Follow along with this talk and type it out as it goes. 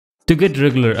To get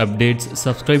regular updates,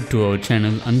 subscribe to our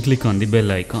channel and click on the bell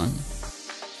icon.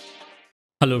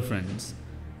 Hello friends,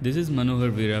 this is Manohar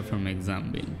Veera from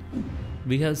ExamBin.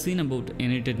 We have seen about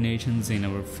United Nations in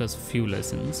our first few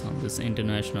lessons on this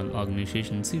international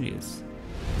organization series.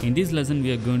 In this lesson,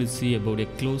 we are going to see about a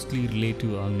closely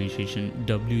related organization,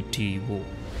 WTO,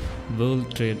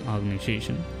 World Trade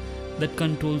Organization, that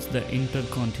controls the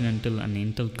intercontinental and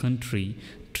inter-country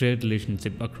trade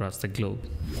relationship across the globe.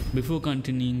 Before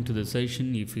continuing to the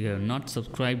session, if you have not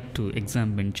subscribed to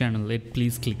ExamBin channel yet,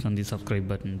 please click on the subscribe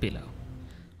button below.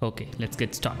 Okay, let's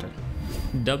get started.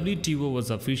 WTO was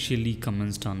officially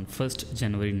commenced on 1st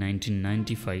January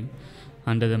 1995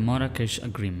 under the Marrakesh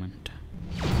Agreement,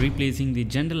 replacing the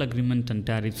General Agreement on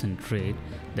Tariffs and Trade,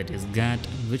 that is GATT,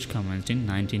 which commenced in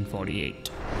 1948.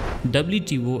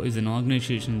 WTO is an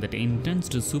organization that intends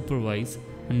to supervise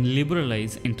and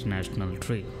liberalize international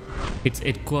trade. Its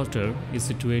headquarters is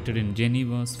situated in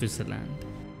Geneva, Switzerland.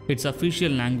 Its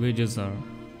official languages are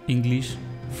English,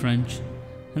 French,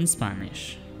 and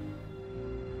Spanish.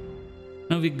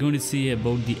 Now we're going to see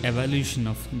about the evolution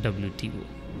of WTO.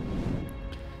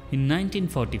 In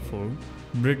 1944,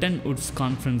 Bretton Woods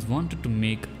Conference wanted to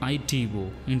make ITO,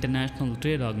 International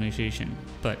Trade Organization,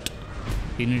 but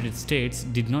the United States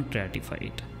did not ratify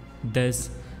it.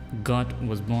 Thus, GATT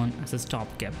was born as a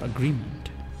stopgap agreement.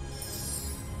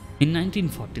 In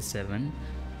 1947,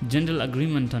 General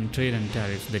Agreement on Trade and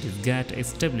Tariffs, that is GATT,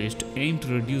 established aimed to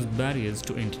reduce barriers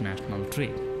to international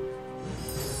trade.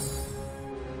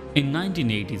 In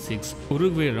 1986,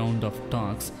 Uruguay round of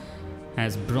talks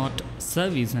has brought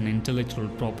service and intellectual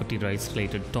property rights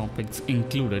related topics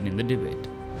included in the debate.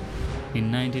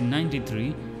 In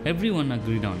 1993, everyone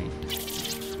agreed on it.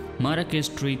 Marrakesh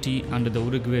Treaty under the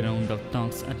Uruguay round of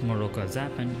talks at Morocco has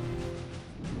happened.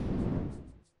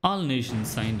 All nations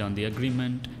signed on the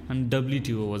agreement and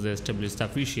WTO was established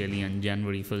officially on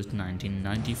January 1st,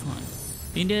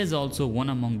 1995. India is also one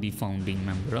among the founding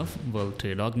members of World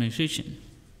Trade Organization.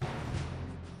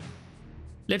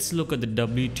 Let's look at the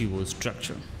WTO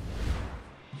structure.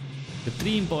 The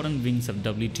three important wings of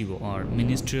WTO are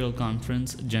Ministerial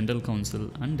Conference, General Council,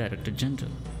 and Director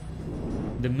General.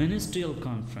 The Ministerial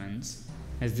Conference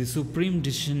is the supreme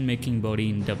decision-making body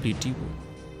in WTO.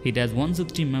 It has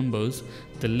 160 members.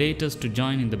 The latest to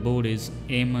join in the board is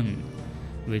Yemen,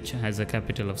 which has a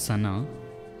capital of Sana'a.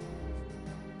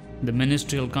 The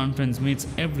Ministerial Conference meets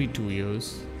every 2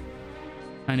 years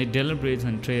and it deliberates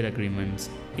on trade agreements.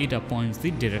 It appoints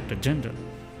the Director General.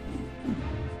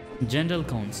 General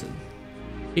Council.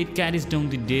 It carries down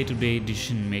the day-to-day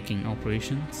decision-making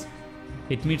operations.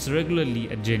 It meets regularly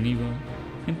at Geneva,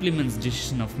 implements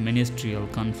decisions of ministerial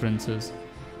conferences.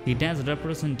 It has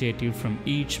representatives from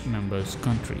each member's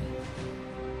country.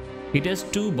 It has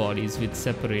two bodies with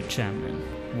separate chairmen.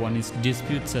 One is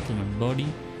dispute settlement body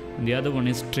and the other one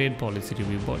is trade policy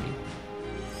review body.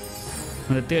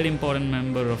 And the third important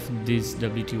member of this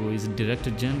WTO is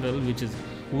Director General,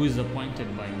 who is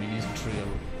appointed by Ministerial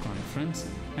Conference,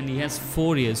 and he has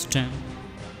 4 years term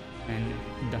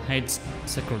and the heads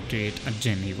secretariat at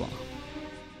Geneva.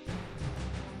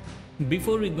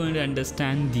 Before we go to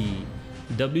understand the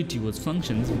WTO's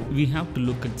functions, we have to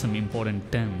look at some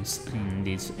important terms in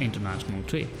this international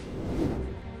trade.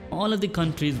 All of the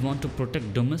countries want to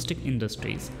protect domestic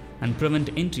industries and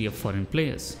prevent entry of foreign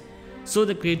players. So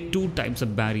they create two types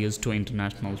of barriers to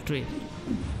international trade.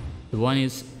 One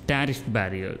is tariff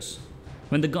barriers.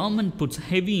 When the government puts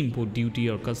heavy import duty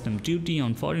or custom duty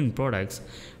on foreign products,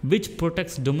 which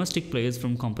protects domestic players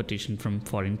from competition from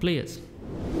foreign players.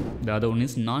 The other one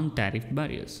is non-tariff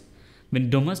barriers. When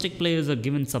domestic players are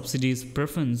given subsidies,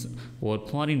 preference over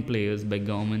foreign players by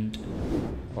government,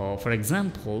 or for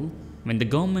example, when the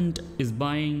government is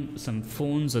buying some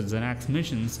phones or Xerox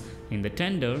machines in the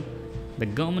tender, the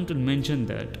government will mention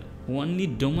that only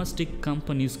domestic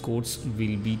companies' codes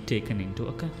will be taken into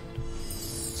account.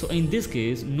 So in this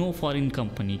case, no foreign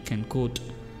company can quote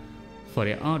for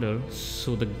an order,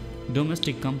 so the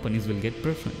domestic companies will get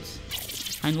preference.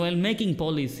 And while making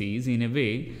policies in a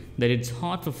way that it's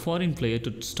hard for foreign player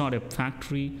to start a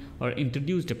factory or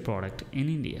introduce a product in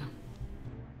India.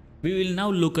 We will now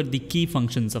look at the key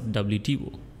functions of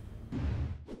WTO.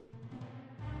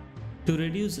 To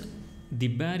reduce the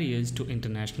barriers to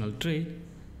international trade,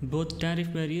 both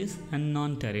tariff barriers and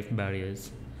non-tariff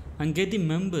barriers, and get the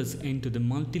members into the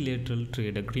multilateral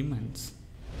trade agreements.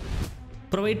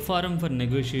 Provide forum for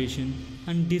negotiation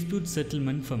and dispute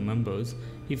settlement for members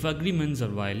if agreements are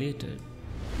violated.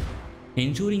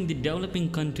 Ensuring the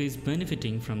developing countries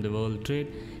benefiting from the world trade,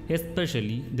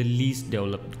 especially the least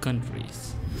developed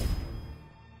countries.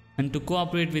 And to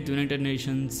cooperate with United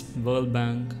Nations, World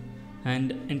Bank,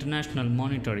 and International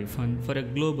Monetary Fund for a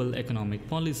global economic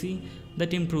policy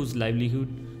that improves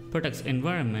livelihood, protects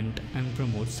environment, and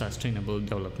promotes sustainable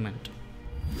development.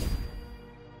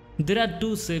 There are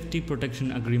two safety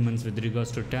protection agreements with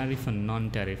regards to tariff and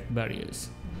non-tariff barriers.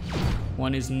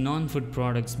 One is non-food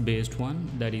products based one,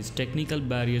 that is Technical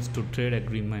Barriers to Trade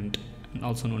Agreement,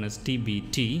 also known as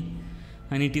TBT,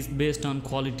 and it is based on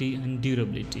quality and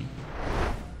durability.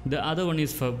 The other one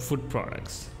is for food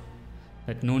products,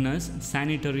 that known as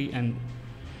Sanitary and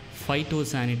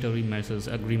Phytosanitary Measures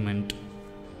Agreement,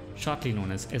 shortly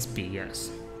known as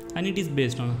SPS, and it is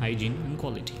based on hygiene and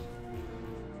quality.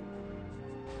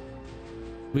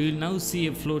 We will now see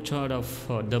a flowchart of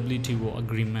WTO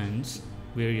agreements,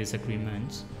 various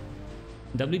agreements.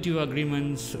 WTO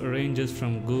agreements ranges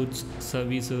from goods,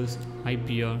 services,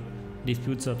 IPR,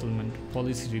 dispute settlement,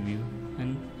 policy review,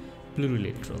 and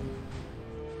plurilateral.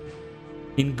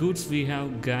 In goods, we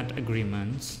have GATT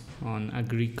agreements on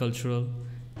agricultural,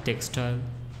 textile,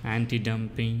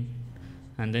 anti-dumping,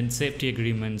 and then safety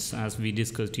agreements as we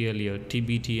discussed earlier,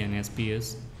 TBT and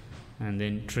SPS, and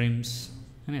then TRIMS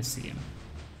and SCM.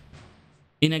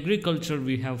 In agriculture,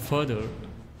 we have further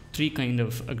three kinds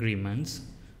of agreements: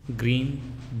 green,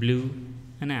 blue,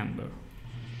 and amber.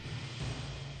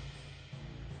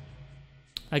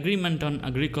 Agreement on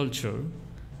agriculture.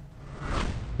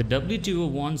 The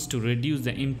WTO wants to reduce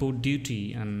the import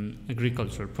duty on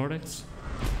agricultural products.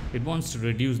 It wants to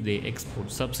reduce the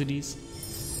export subsidies.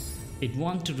 It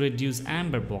wants to reduce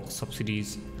amber box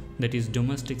subsidies, that is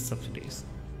domestic subsidies.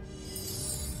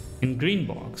 In green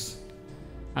box,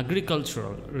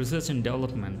 agricultural research and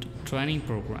development, training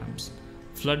programs,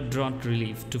 flood drought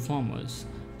relief to farmers,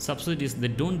 subsidies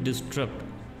that don't disrupt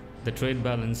the trade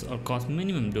balance or cause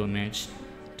minimum damage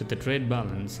to the trade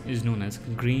balance is known as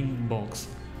green box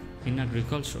in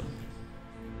agriculture.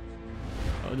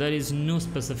 There is no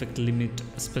specific limit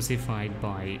specified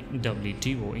by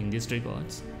WTO in these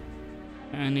regards,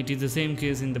 and it is the same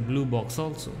case in the blue box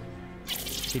also.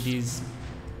 It is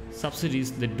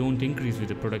subsidies that don't increase with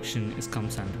the production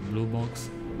comes under blue box.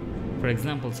 For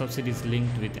example, subsidies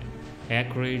linked with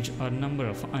acreage or number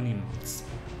of animals.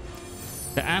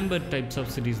 The amber type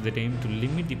subsidies that aim to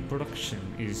limit the production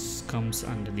comes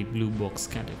under the blue box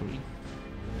category.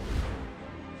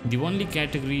 The only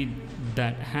category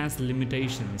that has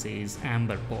limitations is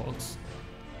amber box,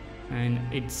 and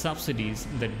its subsidies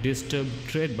that disturb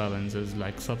trade balances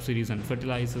like subsidies on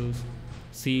fertilizers,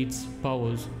 seeds,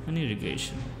 powers, and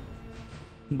irrigation.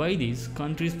 By these,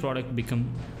 countries' products become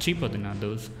cheaper than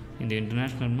others in the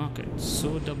international market,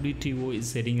 so WTO is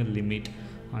setting a limit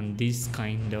on these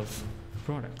kind of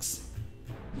products.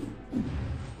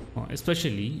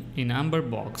 Especially in amber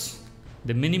box,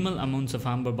 the minimal amounts of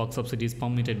amber box subsidies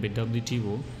permitted by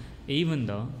WTO, even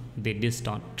though they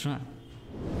distort trade.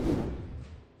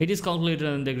 It is calculated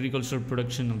on the agricultural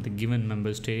production of the given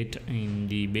member state in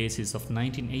the basis of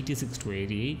 1986 to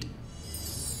 88.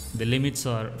 The limits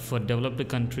are for developed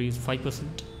countries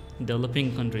 5%,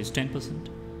 developing countries 10%.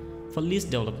 For least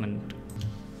developed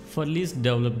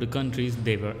countries,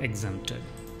 they were exempted.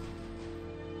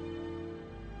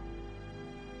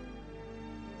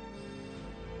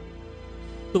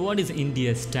 So what is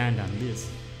India's stand on this?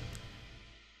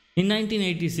 In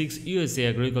 1986, USA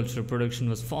agricultural production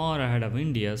was far ahead of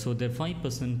India, so their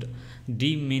 5%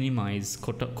 de minimis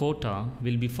quota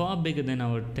will be far bigger than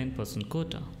our 10%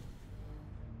 quota.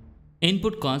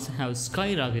 Input costs have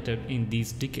skyrocketed in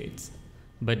these decades,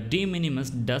 but de minimis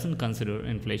doesn't consider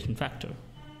inflation factor.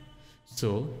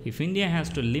 So, if India has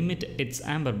to limit its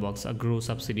amber box agro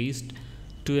subsidies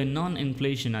to a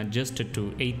non-inflation adjusted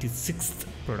to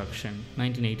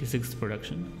 1986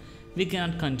 production, we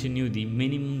cannot continue the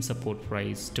minimum support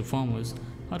price to farmers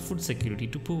or food security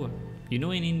to poor. In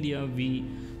India, we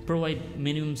provide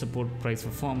minimum support price for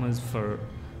farmers for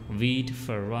wheat,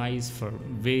 for rice, for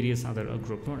various other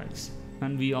agro products.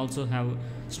 And we also have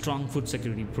strong food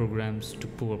security programs to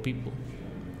poor people.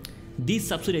 These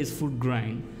subsidized food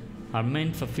grain are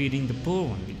meant for feeding the poor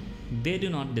only. They do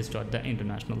not distort the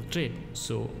international trade.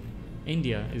 So,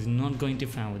 India is not going to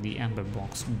favor the amber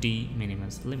box de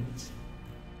minimis limits.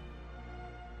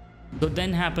 So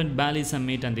then happened Bali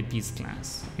Summit and the Peace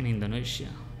Class in Indonesia.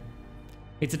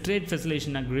 It's a trade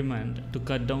facilitation agreement to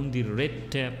cut down the red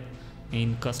tape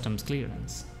in customs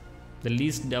clearance. The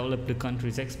least developed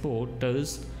countries'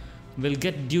 exporters will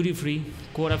get duty-free,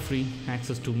 quota-free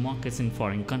access to markets in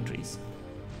foreign countries.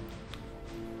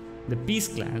 The Peace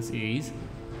Class is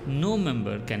no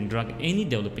member can drag any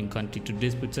developing country to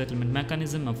dispute settlement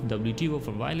mechanism of WTO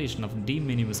for violation of de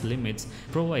minimis limits,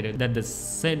 provided that the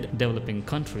said developing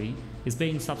country is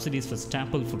paying subsidies for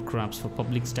staple food crops for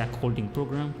public stakeholding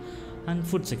program and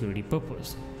food security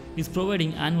purpose, is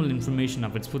providing annual information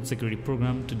of its food security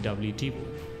program to WTO.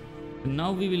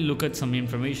 Now we will look at some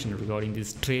information regarding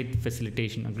this trade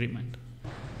facilitation agreement.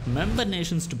 Member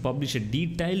nations to publish a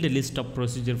detailed list of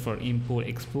procedure for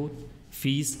import-export,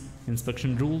 fees,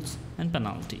 inspection rules, and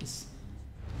penalties.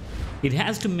 It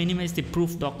has to minimize the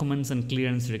proof documents and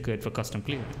clearance required for custom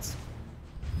clearance.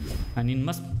 And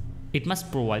it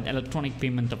must provide electronic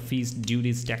payment of fees,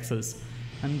 duties, taxes,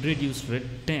 and reduce red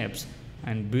tapes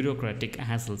and bureaucratic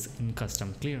hassles in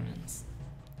custom clearance.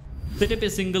 Set up a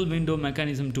single window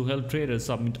mechanism to help traders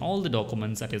submit all the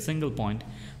documents at a single point,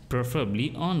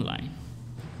 preferably online.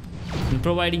 And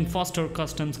providing faster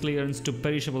customs clearance to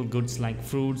perishable goods like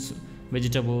fruits,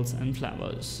 vegetables, and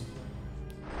flowers.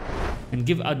 And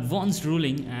give advanced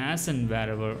ruling as and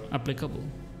wherever applicable.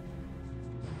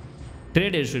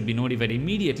 Traders should be notified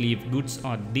immediately if goods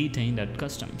are detained at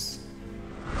customs.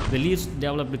 The least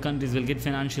developed countries will get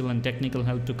financial and technical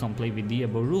help to comply with the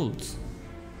above rules.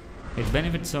 Its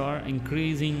benefits are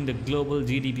increasing the global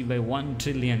GDP by $1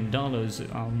 trillion,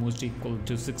 almost equal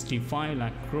to 65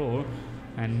 lakh crore,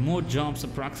 and more jobs,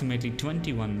 approximately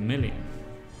 21 million.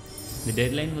 The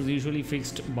deadline was usually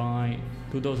fixed by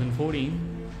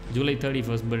 2014, July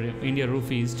 31st, but India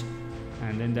refused,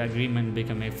 and then the agreement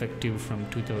became effective from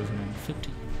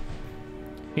 2015.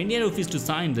 India refused to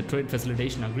sign the trade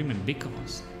facilitation agreement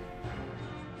because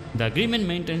the agreement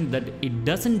maintains that it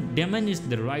doesn't diminish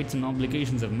the rights and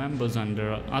obligations of members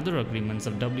under other agreements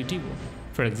of WTO.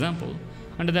 For example,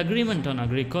 under the agreement on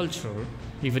agriculture,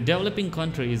 if a developing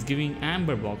country is giving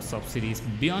amber box subsidies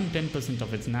beyond 10%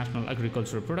 of its national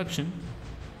agricultural production,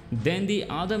 then the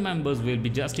other members will be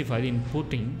justified in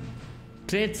putting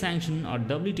trade sanction or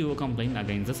WTO complaint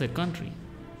against the said country.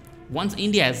 Once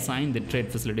India has signed the trade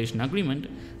facilitation agreement,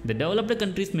 the developed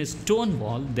countries may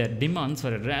stonewall their demands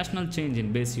for a rational change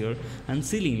in base year and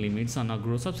ceiling limits on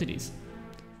agro subsidies.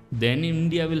 Then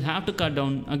India will have to cut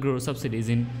down agro subsidies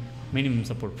in minimum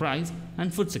support price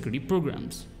and food security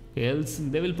programs, else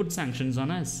they will put sanctions on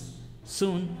us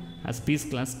soon, as peace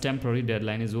class temporary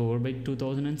deadline is over by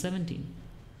 2017.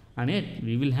 And yet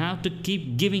we will have to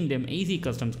keep giving them easy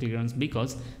customs clearance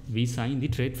because we signed the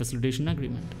trade facilitation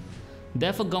agreement.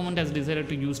 Therefore, government has decided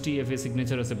to use TFA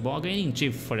signature as a bargaining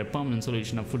chip for a permanent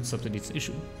solution of food subsidies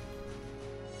issue.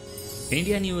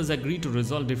 India and US agreed to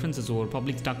resolve differences over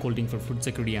public stockholding for food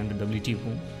security under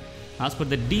WTO. As per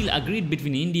the deal agreed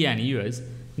between India and US,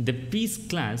 the peace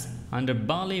class under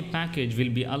Bali package will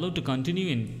be allowed to continue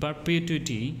in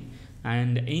perpetuity,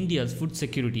 and India's food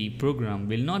security program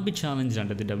will not be challenged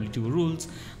under the WTO rules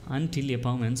until a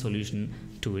permanent solution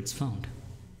to it is found.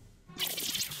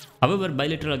 However,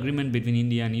 bilateral agreement between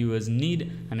India and US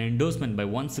need an endorsement by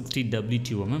 160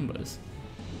 WTO members.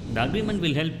 The agreement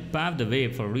will help pave the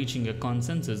way for reaching a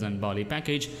consensus on Bali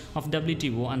package of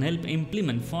WTO and help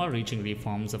implement far-reaching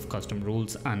reforms of custom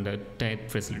rules under trade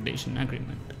facilitation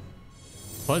agreement.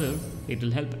 Further, it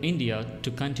will help India to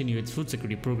continue its food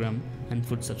security program and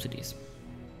food subsidies.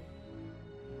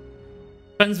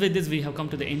 Friends, with this we have come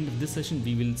to the end of this session.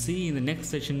 We will see you in the next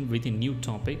session with a new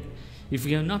topic. If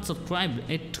you have not subscribed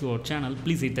yet to our channel,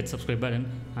 please hit that subscribe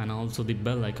button and also the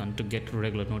bell icon to get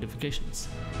regular notifications.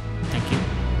 Thank you.